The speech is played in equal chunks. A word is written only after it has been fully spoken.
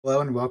Hello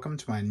and welcome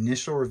to my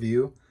initial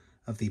review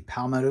of the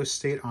Palmetto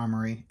State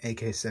Armory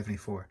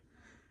AK-74.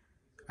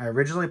 I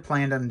originally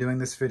planned on doing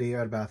this video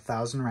at about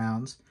 1,000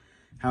 rounds.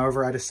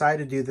 However, I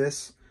decided to do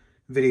this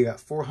video at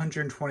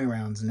 420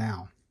 rounds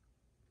now.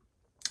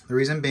 The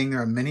reason being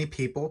there are many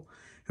people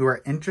who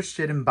are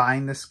interested in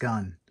buying this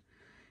gun.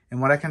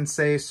 And what I can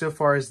say so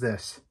far is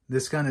this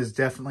gun is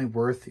definitely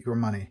worth your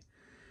money.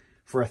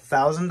 For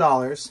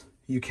 $1,000,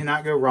 you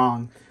cannot go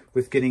wrong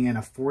with getting an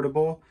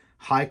affordable,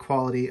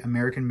 high-quality,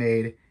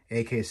 American-made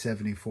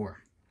AK-74.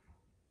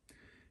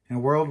 In a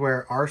world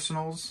where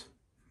Arsenals,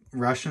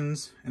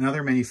 Russians, and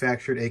other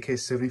manufactured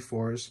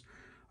AK-74s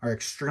are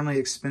extremely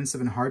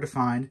expensive and hard to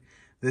find,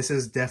 this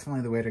is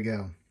definitely the way to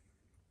go.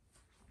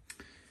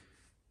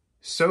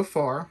 So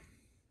far,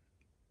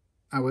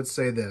 I would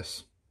say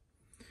this.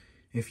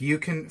 If you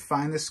can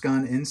find this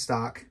gun in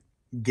stock,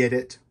 get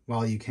it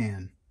while you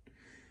can.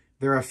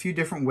 There are a few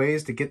different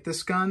ways to get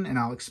this gun, and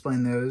I'll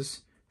explain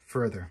those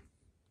further.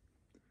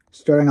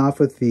 Starting off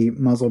with the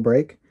muzzle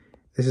brake.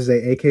 This is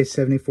a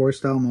AK-74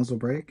 style muzzle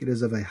brake. It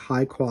is of a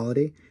high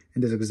quality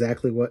and does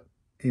exactly what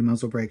a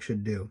muzzle brake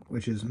should do,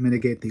 which is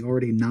mitigate the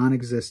already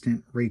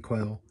non-existent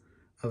recoil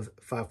of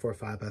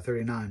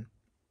 5.45x39.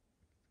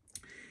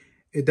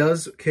 It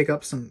does kick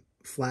up some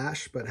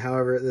flash, but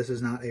however, this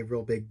is not a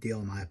real big deal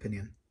in my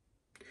opinion.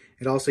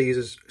 It also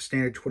uses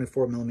standard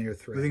 24mm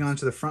thread. Moving on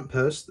to the front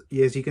post,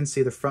 as you can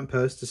see, the front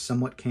post is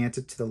somewhat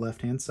canted to the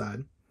left-hand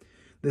side.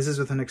 This is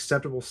within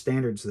acceptable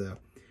standards though,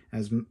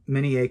 as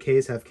many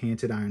AKs have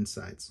canted iron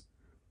sights.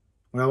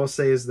 What I will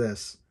say is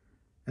this: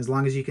 as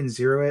long as you can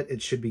zero it,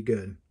 it should be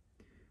good.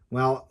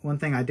 Well, one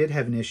thing I did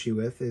have an issue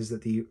with is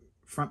that the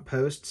front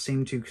post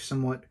seemed to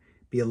somewhat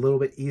be a little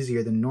bit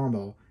easier than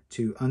normal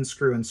to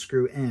unscrew and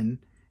screw in.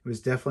 It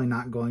was definitely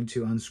not going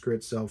to unscrew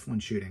itself when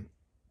shooting.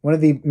 One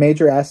of the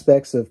major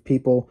aspects of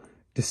people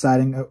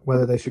deciding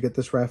whether they should get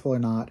this rifle or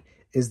not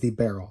is the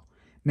barrel.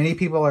 Many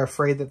people are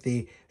afraid that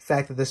the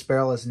fact that this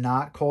barrel is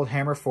not cold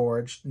hammer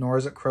forged, nor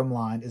is it chrome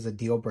lined, is a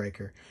deal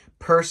breaker.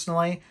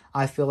 Personally,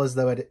 I feel as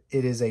though it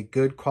is a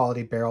good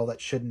quality barrel that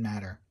shouldn't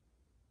matter.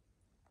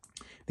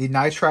 The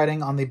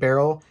nitriding on the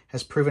barrel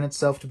has proven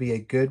itself to be a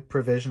good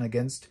provision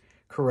against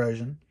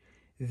corrosion.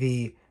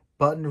 The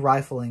buttoned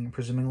rifling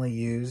presumably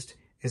used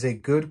is a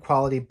good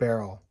quality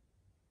barrel.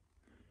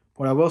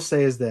 What I will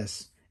say is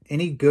this: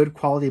 any good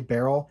quality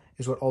barrel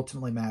is what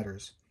ultimately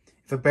matters.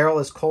 If a barrel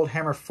is cold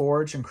hammer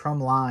forged and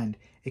chrome lined,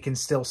 it can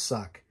still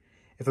suck.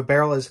 If a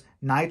barrel is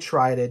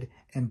nitrided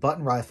and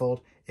button rifled,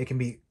 it can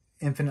be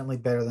infinitely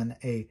better than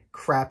a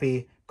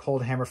crappy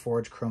cold hammer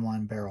forged chrome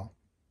lined barrel.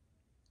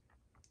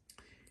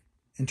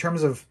 In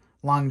terms of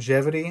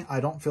longevity,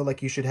 I don't feel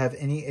like you should have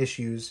any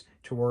issues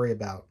to worry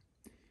about.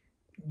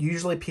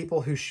 Usually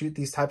people who shoot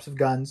these types of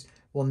guns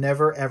will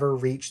never ever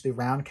reach the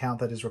round count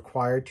that is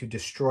required to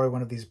destroy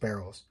one of these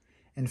barrels.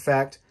 In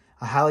fact,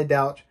 I highly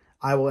doubt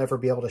I will ever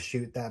be able to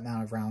shoot that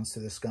amount of rounds to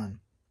this gun.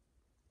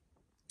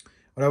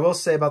 What I will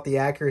say about the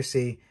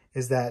accuracy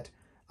is that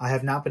I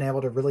have not been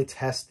able to really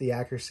test the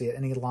accuracy at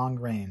any long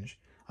range.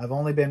 I've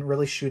only been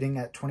really shooting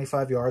at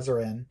 25 yards or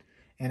in,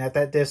 and at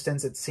that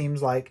distance it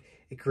seems like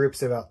it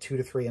groups about 2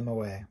 to 3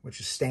 MOA, which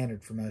is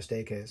standard for most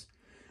AKs.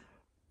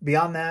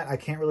 Beyond that, I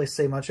can't really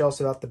say much else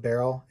about the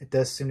barrel. It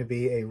does seem to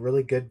be a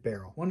really good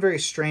barrel. One very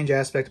strange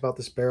aspect about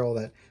this barrel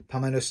that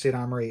Palmetto State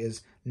Armory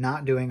is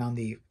not doing on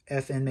the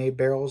FN-made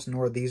barrels,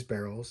 nor these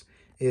barrels,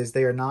 is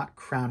they are not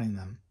crowning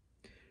them.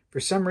 For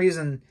some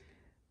reason,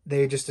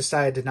 they just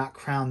decided to not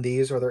crown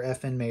these or their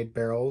FN-made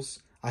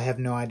barrels. I have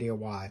no idea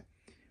why.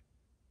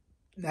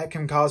 That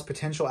can cause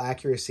potential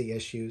accuracy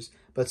issues,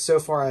 but so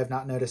far I have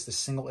not noticed a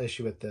single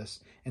issue with this.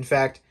 In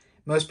fact,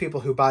 most people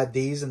who buy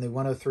these and the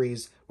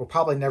 103s will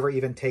probably never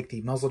even take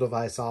the muzzle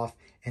device off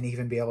and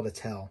even be able to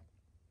tell.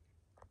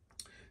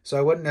 So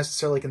I wouldn't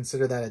necessarily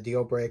consider that a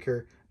deal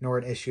breaker nor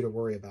an issue to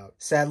worry about.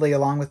 Sadly,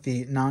 along with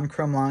the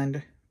non-chrome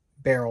lined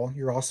barrel,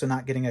 you're also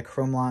not getting a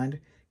chrome lined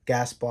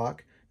gas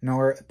block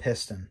nor a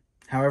piston.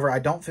 However, I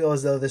don't feel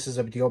as though this is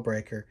a deal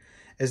breaker,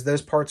 as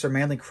those parts are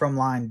mainly chrome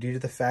lined due to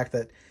the fact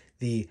that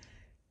the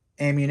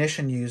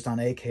ammunition used on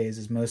AKs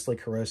is mostly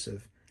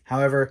corrosive.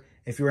 However,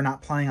 if you are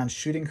not planning on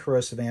shooting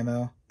corrosive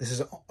ammo, this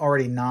is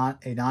already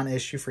not a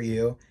non-issue for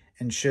you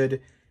and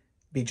should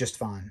be just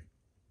fine.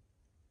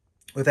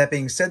 With that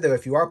being said though,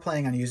 if you are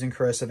planning on using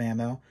corrosive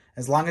ammo,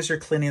 as long as you're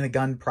cleaning the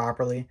gun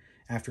properly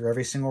after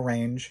every single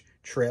range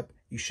trip,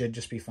 you should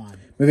just be fine.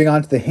 Moving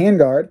on to the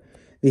handguard.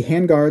 The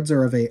handguards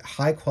are of a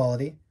high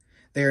quality.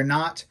 They are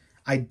not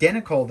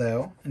identical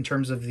though in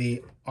terms of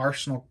the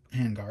Arsenal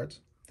handguards.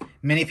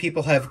 Many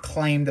people have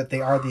claimed that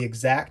they are the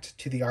exact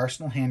to the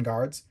Arsenal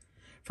handguards.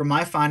 From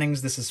my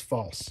findings, this is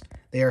false.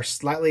 They are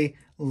slightly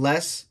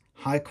less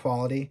high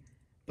quality,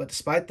 but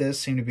despite this,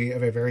 seem to be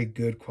of a very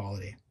good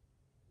quality.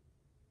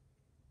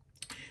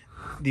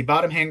 The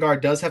bottom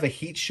handguard does have a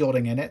heat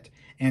shielding in it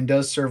and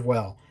does serve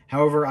well.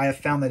 However, I have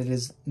found that it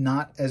is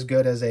not as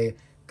good as a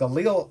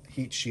Galil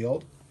heat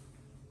shield.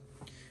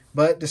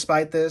 But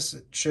despite this,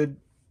 it should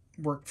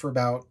work for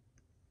about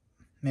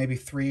maybe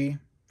 3-4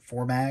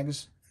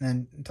 mags, and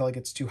then until it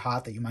gets too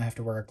hot that you might have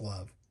to wear a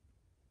glove.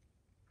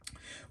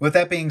 With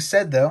that being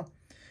said, though,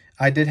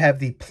 I did have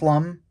the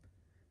plum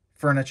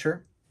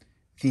furniture.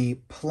 The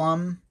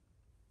plum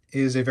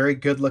is a very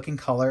good looking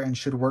color and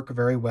should work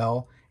very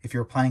well if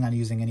you're planning on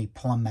using any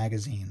plum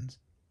magazines.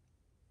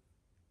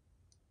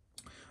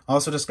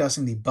 Also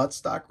discussing the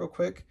buttstock real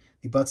quick.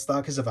 The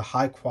buttstock is of a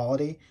high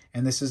quality,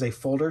 and this is a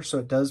folder, so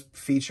it does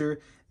feature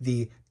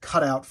the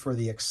cutout for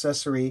the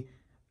accessory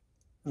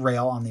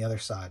rail on the other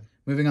side.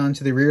 Moving on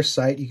to the rear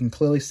sight, you can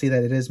clearly see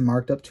that it is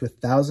marked up to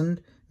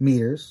 1,000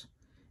 meters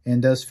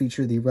and does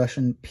feature the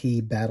Russian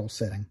P battle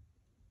setting.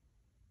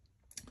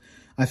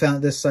 I found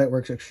that this sight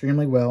works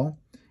extremely well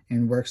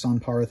and works on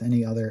par with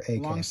any other AK.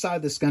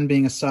 Alongside this gun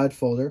being a side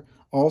folder,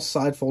 all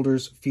side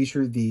folders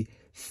feature the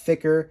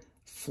thicker,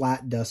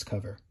 flat dust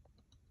cover,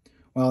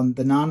 while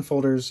the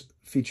non-folders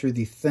feature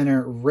the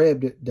thinner,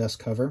 ribbed dust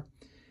cover.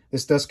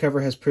 This dust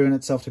cover has proven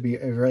itself to be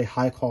a very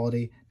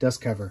high-quality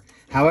dust cover.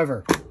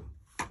 However,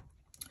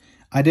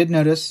 I did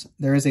notice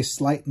there is a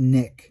slight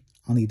nick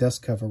on the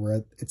dust cover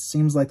where it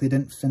seems like they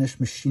didn't finish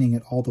machining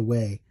it all the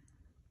way.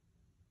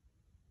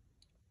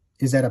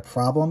 Is that a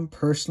problem?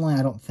 Personally,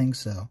 I don't think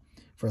so.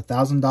 For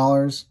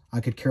 $1,000, I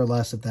could care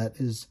less if that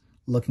is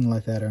looking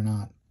like that or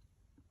not.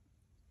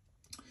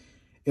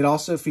 It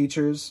also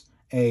features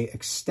an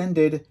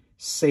extended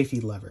safety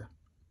lever.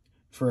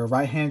 For a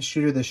right-hand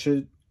shooter, this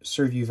should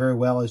serve you very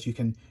well, as you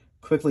can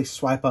quickly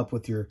swipe up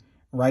with your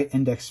right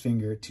index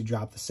finger to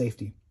drop the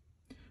safety.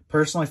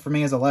 Personally, for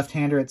me as a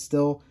left-hander, it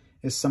still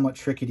is somewhat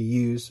tricky to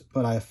use,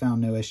 but I have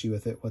found no issue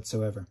with it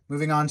whatsoever.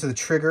 Moving on to the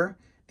trigger.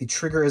 The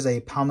trigger is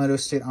a Palmetto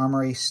State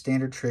Armory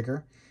standard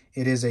trigger.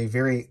 It is a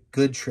very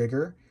good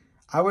trigger.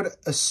 I would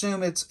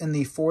assume it's in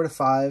the 4 to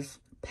 5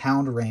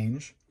 pound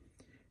range.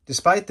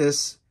 Despite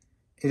this,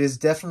 it is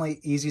definitely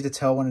easy to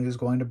tell when it is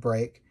going to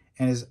break,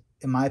 and is,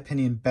 in my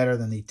opinion, better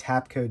than the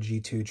Tapco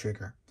G2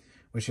 trigger,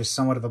 which is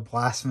somewhat of a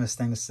blasphemous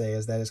thing to say,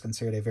 as that is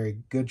considered a very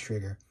good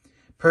trigger.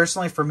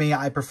 Personally, for me,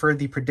 I prefer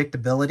the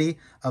predictability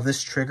of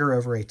this trigger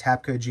over a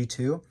Tapco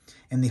G2,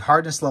 and the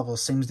hardness level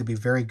seems to be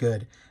very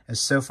good, as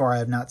so far I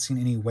have not seen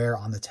any wear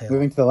on the tail.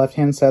 Moving to the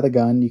left-hand side of the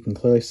gun, you can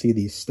clearly see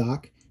the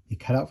stock, the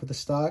cutout for the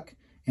stock,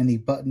 and the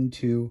button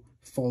to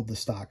fold the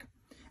stock.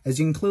 As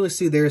you can clearly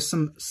see, there is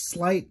some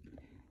slight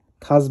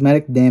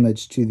cosmetic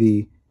damage to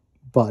the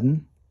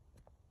button.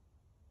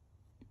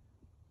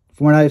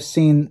 From what I've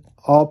seen,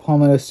 all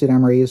Palmetto State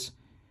Armories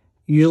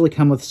usually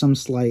come with some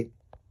slight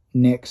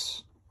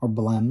nicks or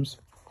blems.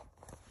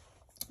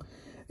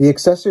 The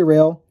accessory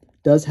rail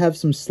does have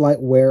some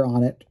slight wear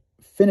on it,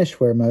 finish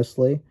wear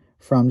mostly,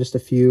 from just a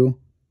few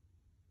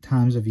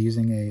times of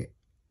using a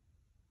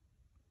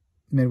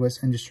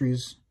Midwest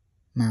Industries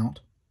mount.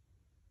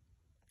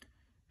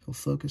 Full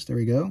focus, there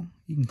we go.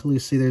 You can clearly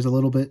see there's a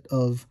little bit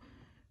of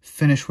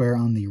finish wear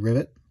on the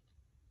rivet.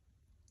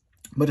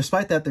 But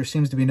despite that, there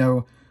seems to be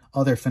no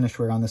other finish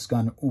wear on this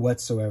gun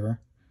whatsoever,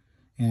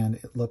 and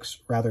it looks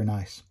rather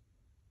nice.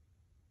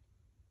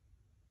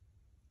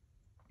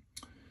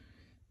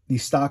 The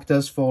stock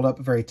does fold up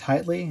very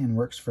tightly and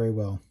works very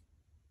well.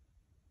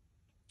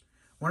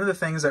 One of the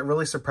things that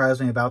really surprised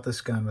me about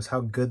this gun was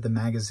how good the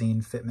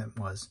magazine fitment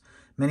was.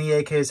 Many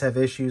AKs have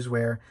issues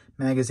where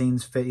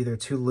magazines fit either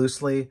too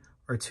loosely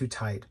or too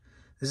tight.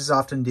 This is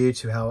often due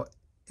to how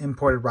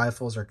imported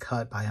rifles are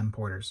cut by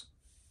importers.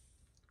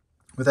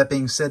 With that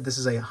being said, this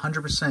is a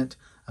 100%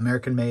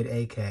 American-made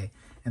AK,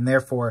 and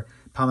therefore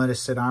Palmetto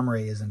State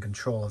Armory is in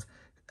control of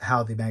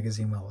how the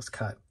magazine well is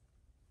cut.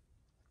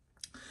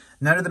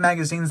 None of the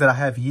magazines that I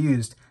have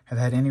used have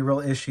had any real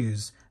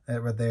issues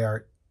that they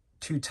are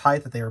too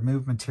tight, that they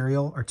remove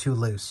material, or too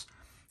loose.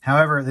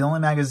 However, the only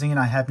magazine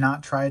I have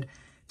not tried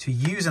to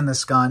use in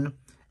this gun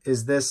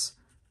is this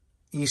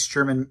East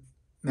German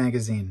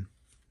magazine.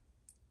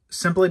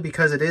 Simply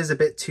because it is a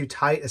bit too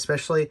tight,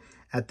 especially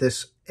at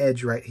this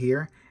edge right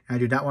here. And I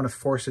do not want to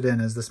force it in,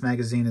 as this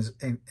magazine is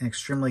in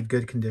extremely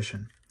good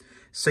condition.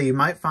 So you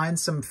might find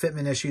some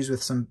fitment issues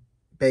with some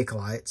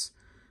Bakelites,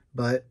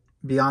 but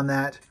beyond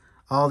that,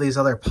 all these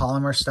other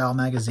polymer style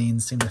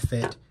magazines seem to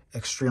fit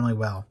extremely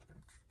well.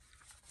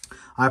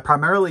 I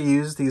primarily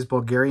use these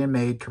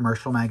Bulgarian-made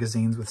commercial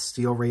magazines with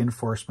steel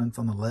reinforcements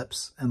on the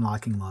lips and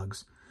locking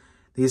lugs.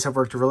 These have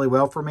worked really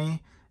well for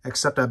me,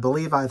 except I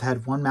believe I've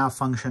had one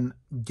malfunction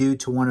due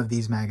to one of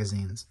these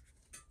magazines.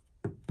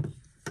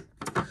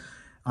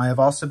 I have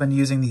also been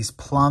using these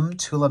Plum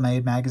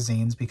Tula-made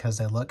magazines because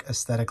they look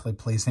aesthetically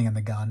pleasing in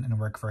the gun and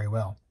work very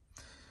well.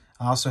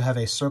 I also have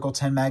a Circle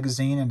 10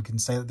 magazine and can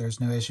say that there's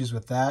no issues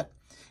with that.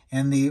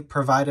 And the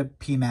provided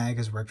PMag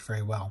has worked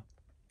very well.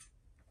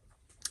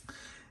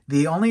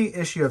 The only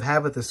issue I've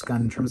had with this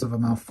gun in terms of a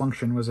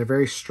malfunction was a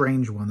very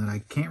strange one that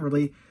I can't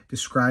really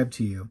describe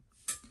to you.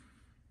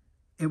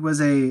 It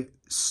was a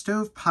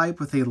stovepipe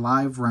with a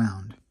live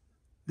round.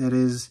 That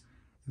is,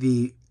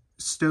 the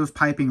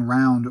stovepiping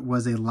round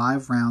was a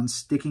live round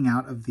sticking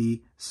out of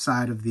the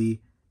side of the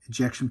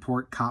ejection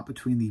port caught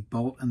between the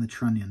bolt and the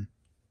trunnion.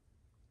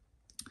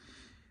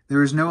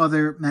 There is no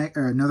other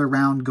another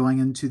round going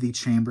into the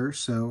chamber,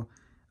 so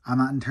I'm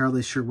not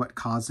entirely sure what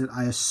caused it.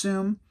 I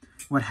assume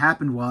What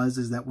happened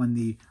is that when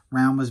the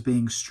round was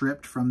being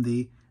stripped from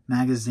the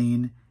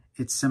magazine,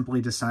 it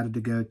simply decided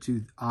to go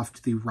off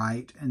to the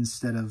right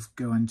instead of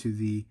go into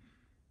the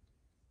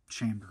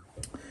chamber.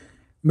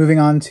 Moving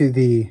on to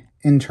the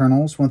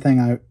internals, one thing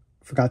I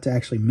forgot to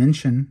actually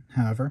mention,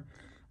 however,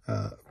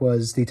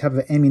 was the type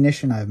of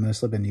ammunition I've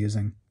mostly been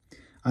using.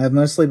 I have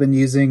mostly been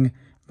using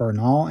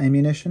Bernal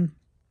ammunition.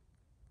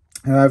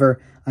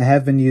 However, I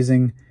have been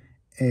using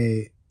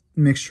a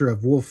mixture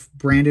of Wolf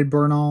branded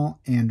Bernal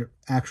and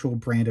actual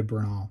branded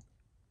Bernal.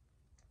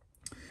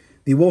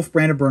 The Wolf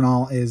branded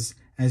Bernal is,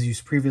 as you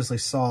previously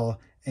saw,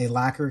 a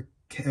lacquer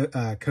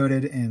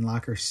coated and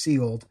lacquer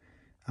sealed,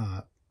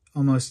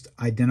 almost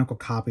identical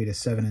copy to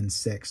 7 and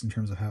 6 in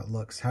terms of how it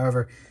looks.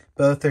 However,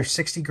 both are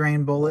 60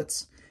 grain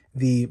bullets.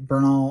 The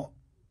Bernal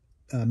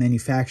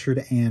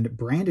manufactured and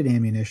branded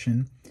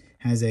ammunition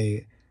has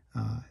a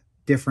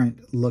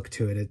different look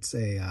to it. It's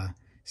a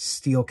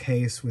steel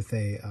case with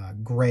a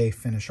gray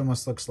finish.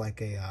 Almost looks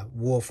like a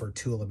Wolf or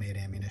Tula made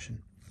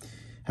ammunition.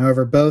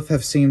 However, both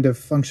have seemed to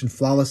function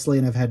flawlessly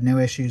and have had no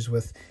issues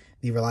with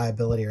the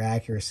reliability or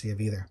accuracy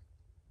of either.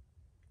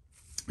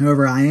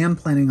 However, I am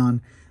planning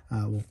on,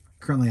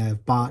 currently I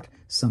have bought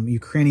some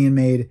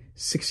Ukrainian-made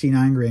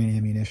 69 grain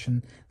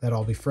ammunition that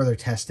I'll be further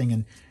testing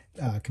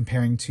and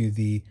comparing to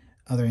the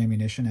other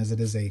ammunition, as it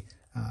is a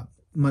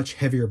much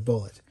heavier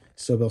bullet.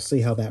 So we'll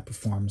see how that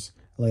performs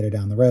later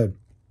down the road.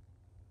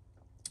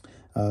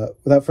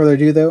 Without further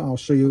ado, though, I'll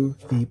show you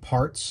the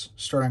parts,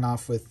 starting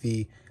off with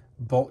the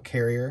bolt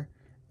carrier.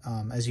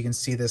 As you can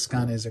see, this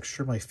gun is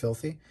extremely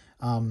filthy.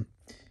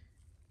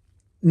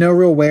 No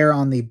real wear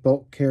on the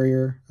bolt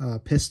carrier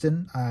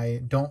piston.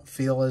 I don't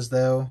feel as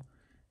though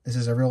this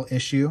is a real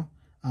issue.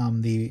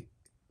 The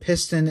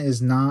piston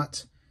is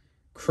not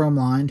chrome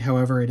lined,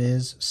 however, it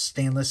is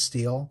stainless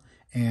steel,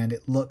 and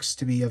it looks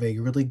to be of a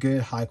really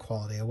good high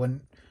quality. I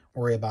wouldn't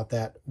worry about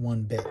that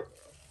one bit.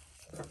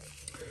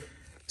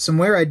 Some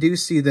wear I do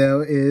see,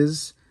 though,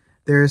 is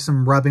there is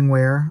some rubbing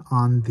wear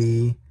on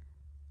the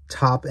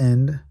top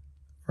end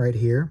right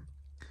here.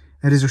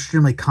 That is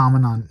extremely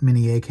common on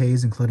many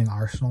AKs, including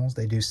Arsenals.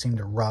 They do seem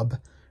to rub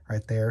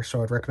right there,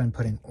 so I'd recommend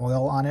putting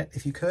oil on it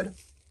if you could.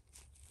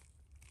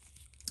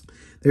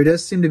 There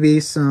does seem to be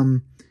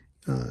some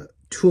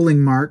tooling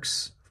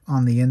marks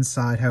on the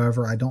inside.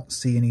 However, I don't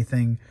see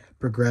anything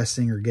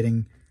progressing or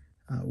getting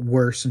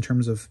worse in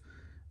terms of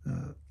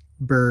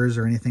burrs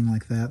or anything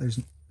like that. There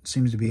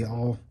seems to be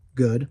all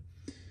good.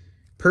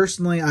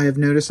 Personally, I have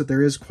noticed that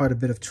there is quite a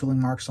bit of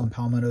tooling marks on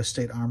Palmetto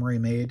State Armory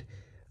made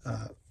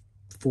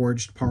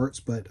forged parts,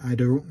 but I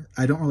don't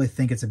really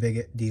think it's a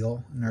big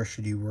deal, nor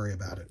should you worry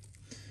about it.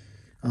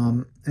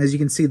 As you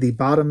can see, the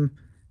bottom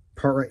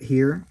part right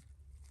here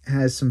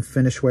has some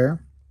finish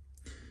wear,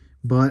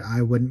 but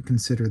I wouldn't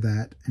consider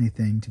that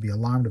anything to be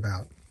alarmed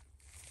about.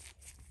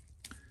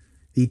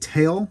 The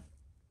tail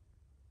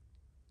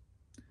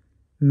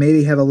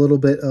maybe have a little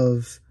bit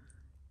of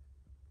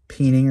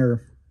peening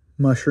or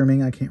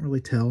mushrooming. I can't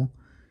really tell.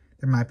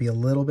 There might be a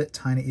little bit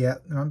tiny, yeah,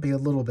 there might be a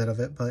little bit of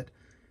it, but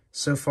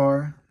so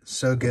far,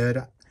 so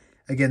good.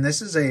 Again,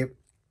 this is a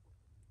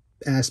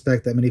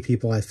aspect that many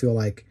people, I feel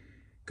like,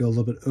 go a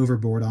little bit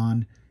overboard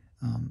on.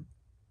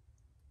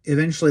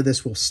 Eventually,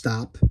 this will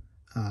stop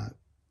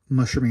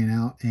mushrooming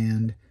out,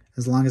 and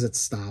as long as it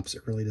stops,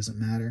 it really doesn't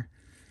matter.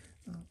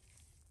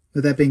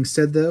 With that being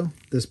said, though,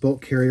 this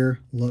bolt carrier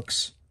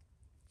looks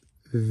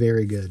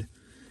very good.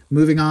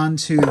 Moving on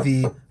to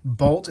the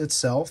bolt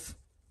itself.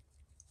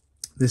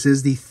 This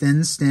is the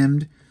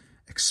thin-stemmed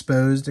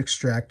exposed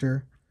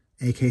extractor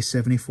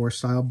AK-74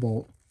 style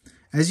bolt.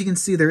 As you can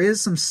see, there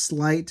is some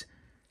slight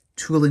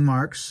tooling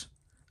marks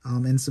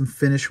and some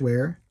finish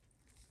wear,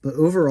 but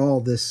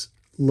overall this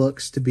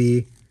looks to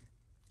be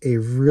a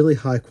really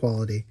high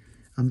quality.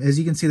 As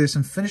you can see, there's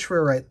some finish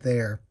wear right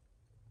there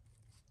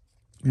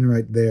and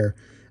right there.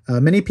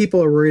 Many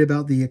people are worried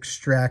about the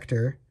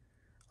extractor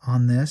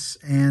on this,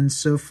 and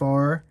so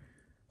far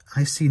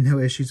I see no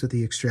issues with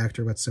the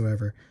extractor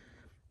whatsoever.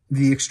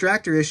 The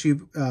extractor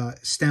issue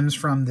stems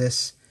from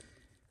this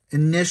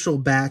initial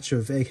batch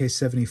of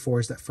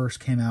AK-74s that first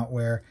came out,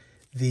 where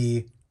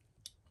the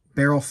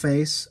barrel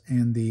face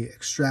and the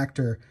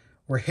extractor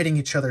were hitting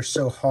each other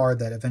so hard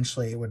that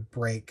eventually it would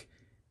break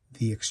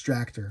the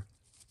extractor.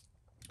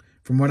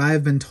 From what I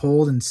have been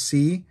told and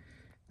see,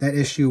 that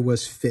issue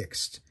was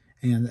fixed.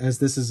 And as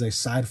this is a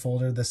side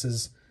folder, this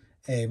is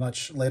a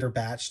much later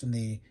batch than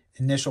the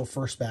initial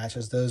first batch,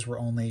 as those were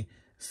only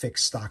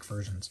fixed stock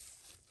versions.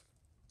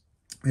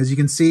 As you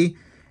can see,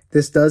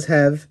 this does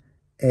have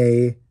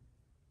a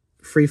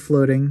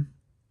free-floating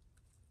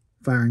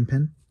firing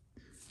pin.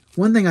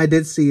 One thing I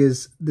did see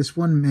is this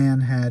one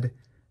man had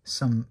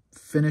some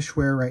finish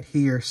wear right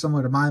here,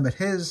 similar to mine, but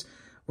his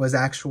was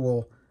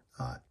actual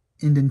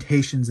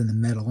indentations in the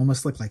metal,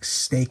 almost looked like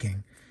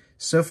staking.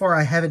 So far,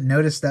 I haven't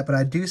noticed that, but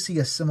I do see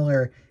a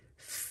similar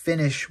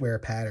finish wear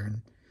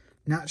pattern.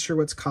 Not sure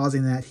what's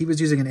causing that. He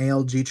was using an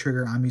ALG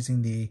trigger. I'm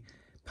using the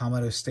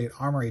Palmetto State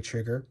Armory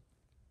trigger.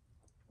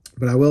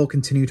 But I will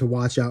continue to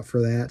watch out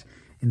for that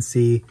and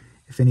see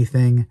if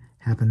anything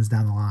happens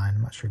down the line.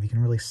 I'm not sure if you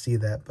can really see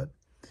that, but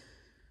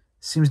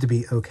seems to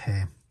be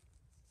okay.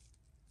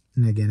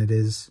 And again, it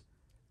is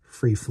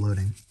free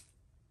floating.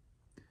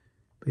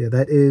 But yeah,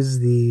 that is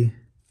the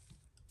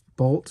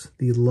bolt.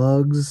 The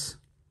lugs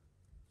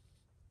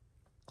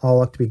all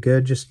look to be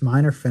good, just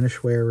minor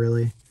finish wear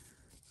really.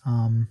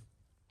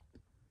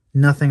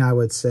 Nothing I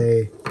would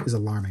say is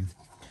alarming.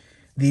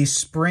 The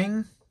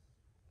spring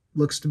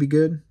looks to be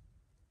good.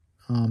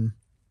 No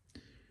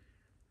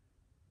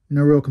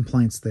real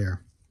complaints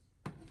there.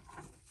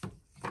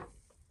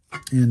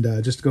 And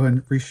just to go ahead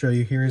and re-show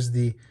you, here is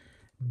the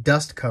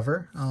dust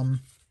cover.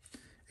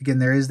 Again,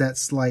 there is that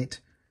slight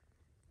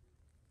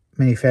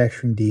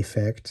manufacturing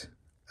defect.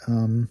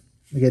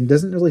 Again,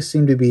 doesn't really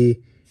seem to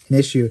be an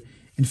issue.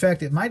 In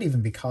fact, it might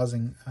even be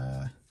causing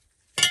that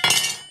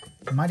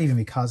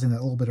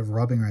little bit of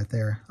rubbing right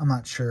there. I'm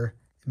not sure.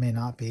 It may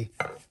not be.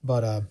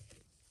 But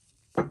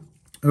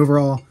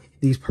overall,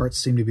 these parts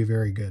seem to be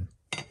very good.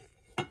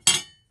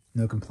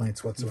 No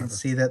complaints whatsoever. You can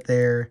see that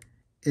there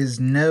is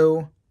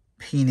no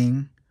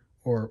peening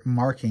or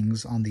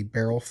markings on the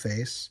barrel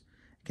face.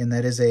 Again,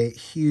 that is a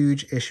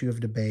huge issue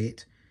of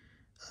debate.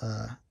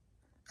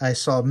 I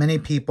saw many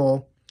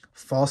people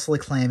falsely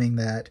claiming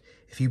that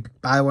if you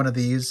buy one of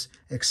these,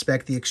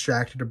 expect the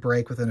extractor to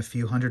break within a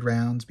few hundred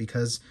rounds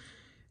because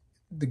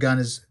the gun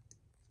is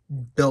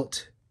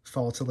built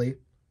faultily.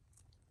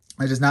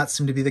 That does not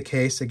seem to be the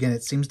case. Again,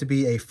 it seems to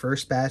be a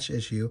first batch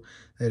issue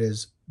that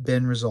has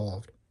been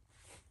resolved.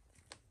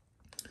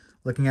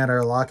 Looking at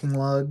our locking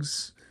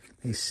lugs,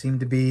 they seem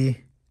to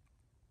be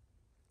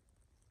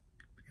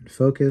in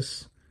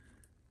focus.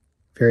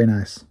 Very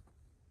nice.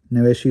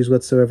 No issues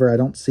whatsoever. I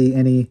don't see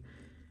any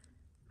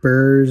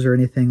burrs or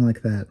anything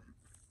like that.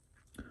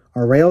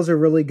 Our rails are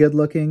really good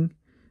looking.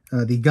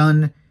 The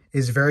gun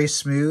is very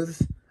smooth,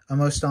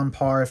 almost on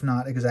par, if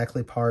not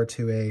exactly par,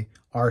 to a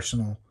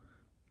Arsenal.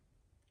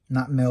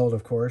 Not milled,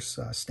 of course,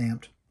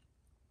 stamped.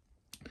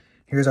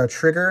 Here's our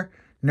trigger.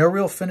 No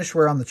real finish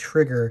wear on the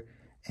trigger,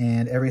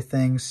 and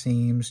everything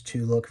seems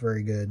to look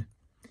very good.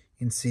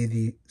 You can see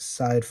the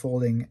side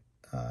folding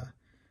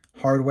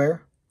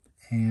hardware,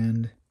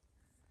 and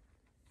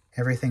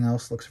everything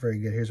else looks very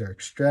good. Here's our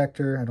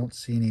extractor. I don't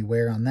see any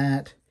wear on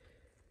that.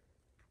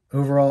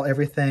 Overall,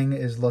 everything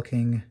is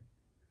looking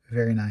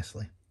very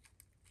nicely.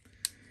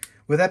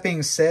 With that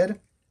being said,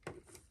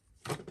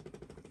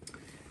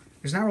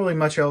 there's not really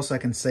much else I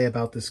can say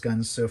about this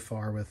gun so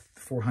far with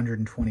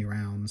 420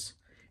 rounds.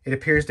 It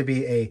appears to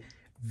be a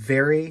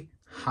very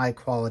high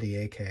quality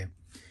AK.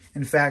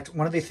 In fact,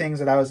 one of the things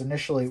that I was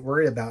initially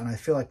worried about, and I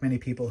feel like many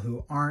people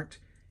who aren't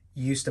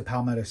used to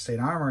Palmetto State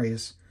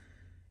Armories,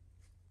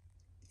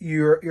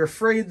 you're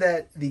afraid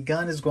that the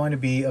gun is going to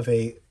be of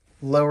a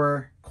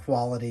lower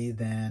quality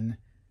than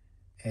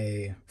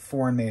a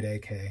foreign-made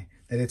AK.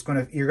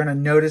 That you're gonna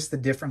notice the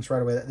difference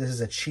right away. That this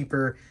is a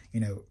cheaper,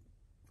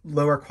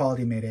 lower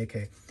quality made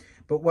AK.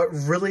 But what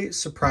really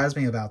surprised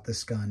me about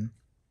this gun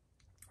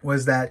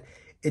was that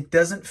it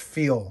doesn't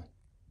feel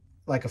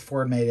like a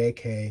foreign-made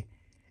AK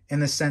in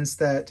the sense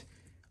that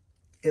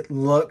it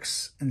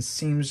looks and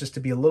seems just to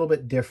be a little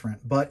bit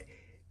different, but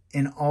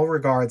in all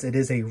regards, it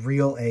is a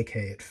real AK.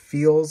 It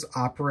feels,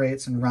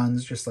 operates, and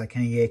runs just like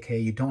any AK.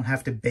 You don't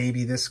have to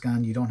baby this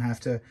gun. You don't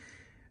have to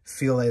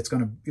feel that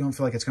you don't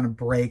feel like it's gonna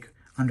break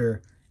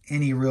under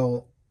any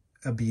real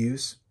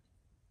abuse.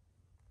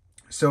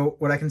 So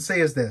what I can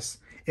say is this: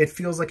 it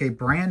feels like a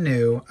brand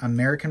new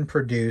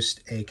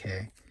American-produced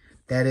AK.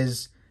 That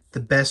is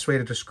the best way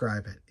to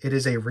describe it. It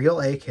is a real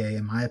AK,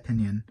 in my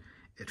opinion.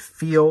 It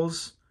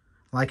feels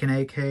like an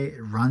AK. It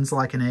runs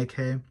like an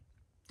AK.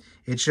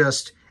 It's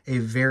just a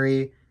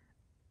very,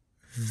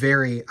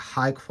 very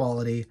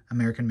high-quality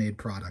American-made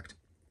product.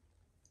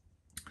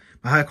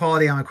 By high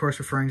quality, I'm, of course,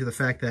 referring to the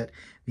fact that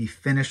the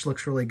finish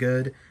looks really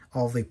good.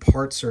 All the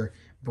parts are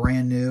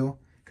brand new.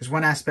 Because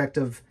one aspect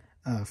of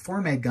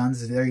foreign-made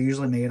guns is they're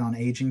usually made on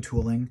aging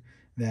tooling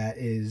that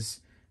is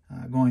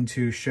going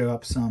to show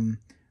up some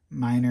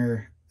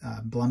minor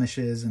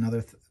blemishes and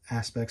other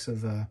aspects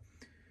of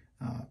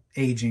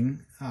aging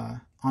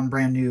on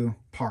brand new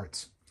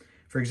parts.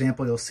 For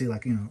example, you'll see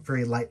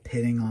very light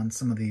pitting on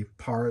some of the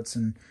parts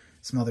and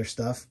some other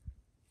stuff.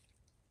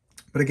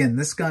 But again,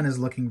 this gun is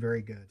looking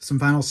very good. Some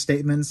final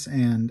statements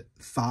and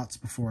thoughts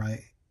before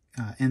I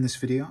end this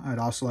video. I'd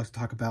also like to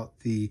talk about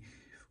the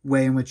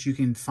way in which you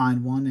can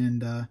find one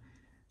and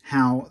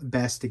how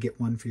best to get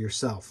one for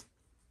yourself.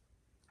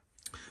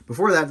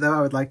 Before that, though,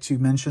 I would like to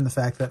mention the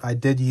fact that I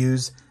did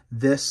use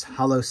this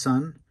Hollow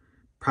Sun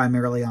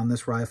primarily on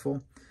this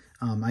rifle.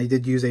 I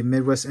did use a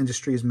Midwest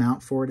Industries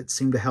mount for it. It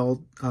seemed to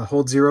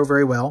hold zero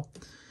very well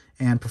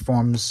and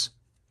performs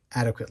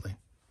adequately.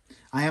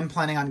 I am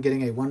planning on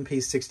getting a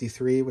one-piece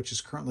 63, which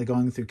is currently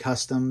going through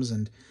customs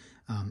and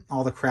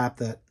all the crap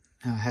that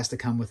has to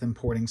come with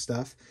importing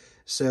stuff.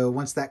 So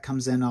once that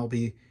comes in, I'll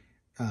be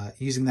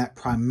using that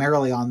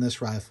primarily on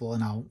this rifle,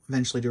 and I'll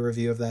eventually do a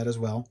review of that as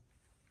well.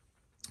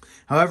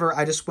 However,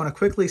 I just want to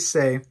quickly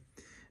say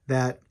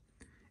that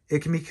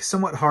it can be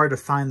somewhat hard to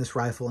find this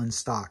rifle in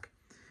stock.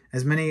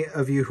 As many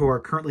of you who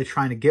are currently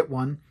trying to get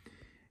one,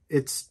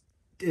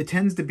 it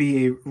tends to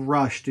be a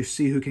rush to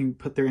see who can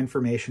put their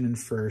information in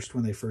first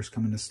when they first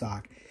come into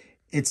stock.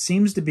 It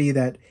seems to be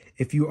that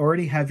if you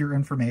already have your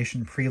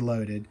information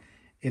preloaded,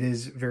 it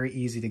is very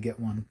easy to get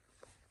one.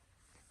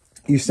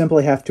 You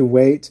simply have to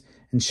wait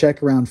and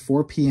check around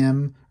 4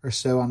 p.m. or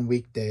so on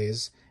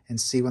weekdays and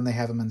see when they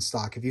have them in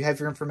stock. If you have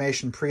your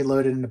information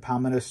preloaded into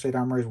Palmetto State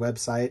Armory's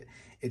website,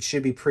 it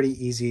should be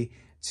pretty easy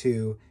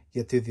to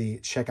get through the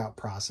checkout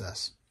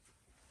process.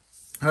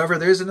 However,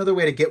 there's another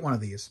way to get one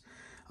of these.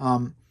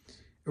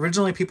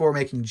 Originally, people were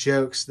making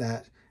jokes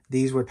that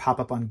these would pop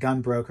up on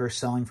Gunbroker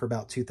selling for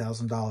about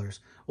 $2,000.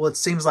 Well, it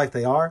seems like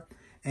they are,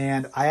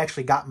 and I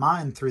actually got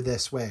mine through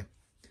this way.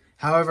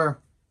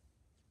 However,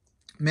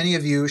 many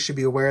of you should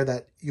be aware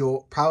that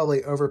you'll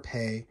probably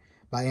overpay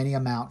by any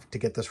amount to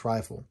get this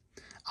rifle.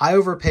 I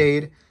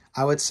overpaid,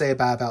 I would say,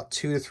 by about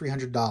 $200 to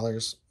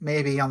 $300,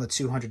 maybe on the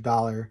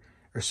 $200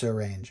 or so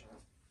range.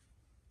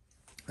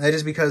 That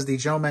is because the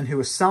gentleman who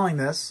was selling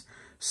this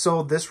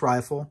sold this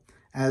rifle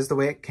as the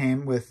way it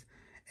came with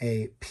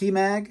a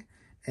P-mag,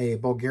 a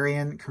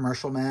Bulgarian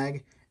commercial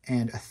mag,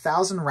 and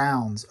 1,000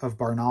 rounds of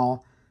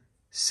Barnaul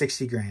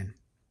 60 grain.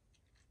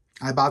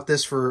 I bought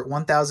this for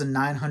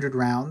 1,900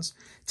 rounds.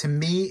 To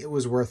me, it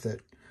was worth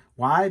it.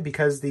 Why?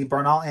 Because the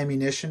Barnaul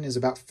ammunition is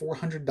about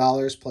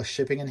 $400 plus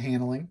shipping and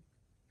handling.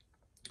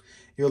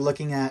 You're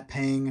looking at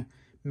paying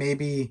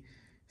maybe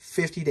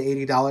 $50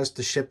 to $80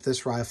 to ship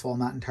this rifle. I'm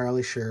not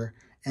entirely sure.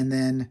 And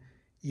then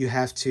you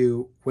have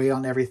to wait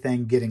on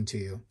everything getting to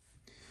you.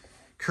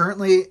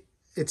 Currently,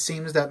 it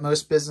seems that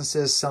most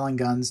businesses selling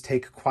guns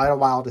take quite a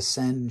while to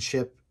send and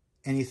ship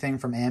anything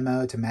from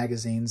ammo to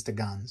magazines to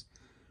guns.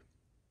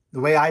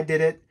 The way I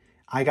did it,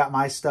 I got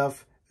my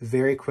stuff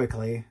very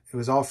quickly. It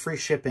was all free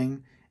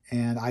shipping,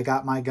 and I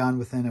got my gun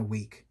within a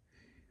week.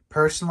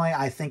 Personally,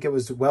 I think it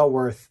was well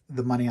worth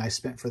the money I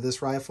spent for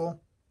this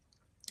rifle,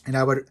 and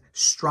I would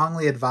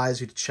strongly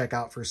advise you to check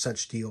out for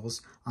such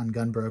deals on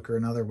Gunbroker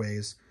and other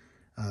ways,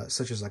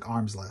 such as like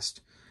Arms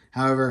List.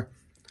 However,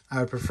 I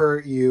would prefer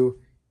you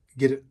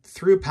get it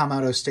through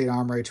Palmetto State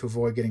Armory to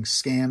avoid getting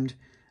scammed,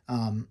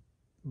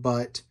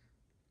 but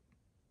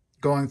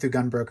going through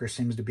Gunbroker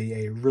seems to be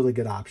a really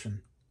good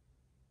option.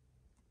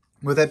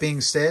 With that being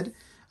said,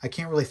 I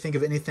can't really think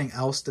of anything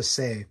else to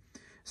say,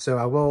 so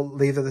I will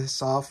leave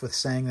this off with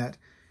saying that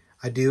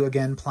I do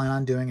again plan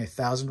on doing a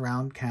 1,000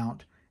 round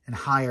count and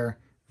higher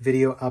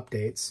video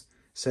updates,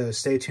 so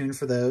stay tuned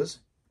for those.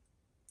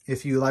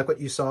 If you like what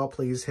you saw,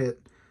 please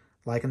hit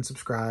like and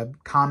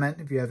subscribe. Comment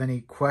if you have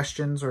any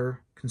questions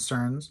or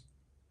concerns,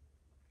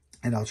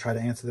 and I'll try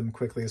to answer them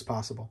quickly as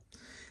possible.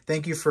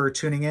 Thank you for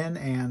tuning in,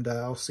 and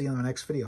I'll see you in the next video.